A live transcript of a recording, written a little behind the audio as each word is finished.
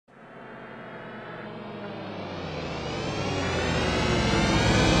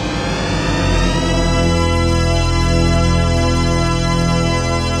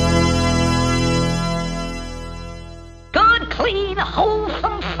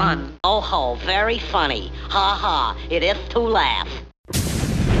fun. Oh ho, very funny. Ha ha, it is to laugh.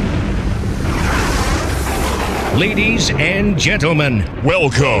 Ladies and gentlemen,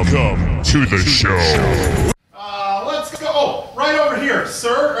 welcome to the show. Let's go. Oh, right over here,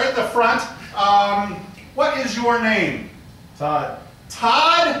 sir, right at the front. What is your name? Todd.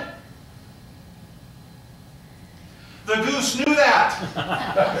 Todd? The goose knew that.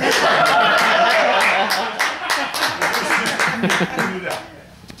 The goose knew that.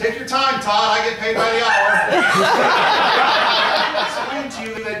 Take your time, Todd. I get paid by the hour. Explain to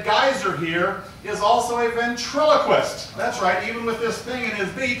you that Geyser here is also a ventriloquist. That's right. Even with this thing in his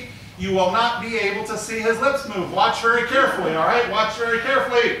beak, you will not be able to see his lips move. Watch very carefully, all right? Watch very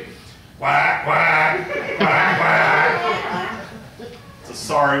carefully. Quack, quack, quack, quack. It's a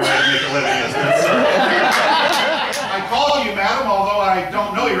sorry way to make a living, isn't it, sir? I call you, madam, although I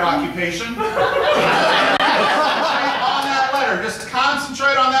don't know your occupation. On that letter. Just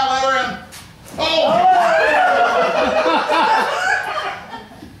concentrate on that letter and... Oh!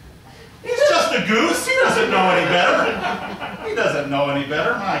 He's just a goose. He doesn't know any better. He doesn't know any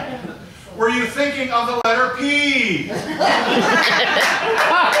better. Were you thinking of the letter P?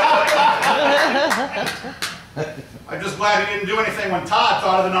 I'm just glad he didn't do anything when Todd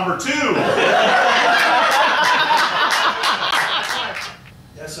thought of the number 2.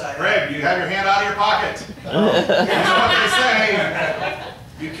 Yes, I am. Greg, you have your hand out of your pocket. You know what they say.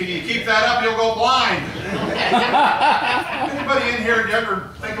 You keep that up, you'll go blind. Anybody in here, did you ever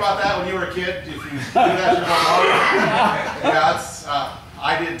think about that when you were a kid? If you do that, you're going blind? Yeah, it's,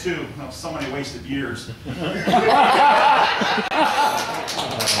 I did too. So many wasted years.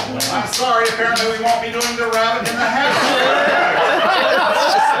 I'm sorry, apparently we won't be doing the rabbit in the hat.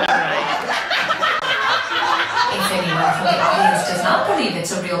 If anyone from the audience does not believe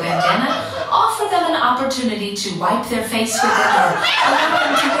it's a real bandana, offer them an opportunity to wipe their face with it or allow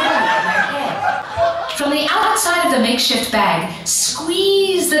them to wear it on their head. From the outside of the makeshift bag,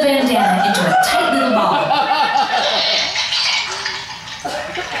 squeeze the bandana into a tight little ball.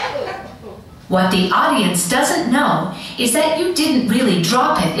 What the audience doesn't know is that you didn't really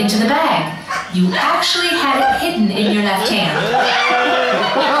drop it into the bag. You actually had it hidden in your left hand.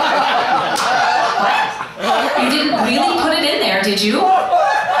 What? You didn't really put it in there, did you?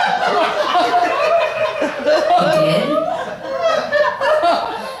 You did?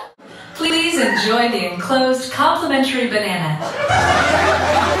 Please enjoy the enclosed complimentary banana.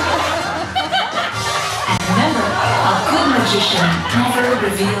 And remember, a good magician never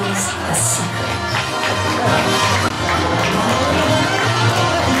reveals a secret.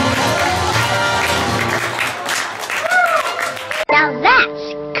 Now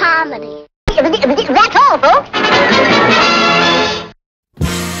that's comedy. That's all, folks.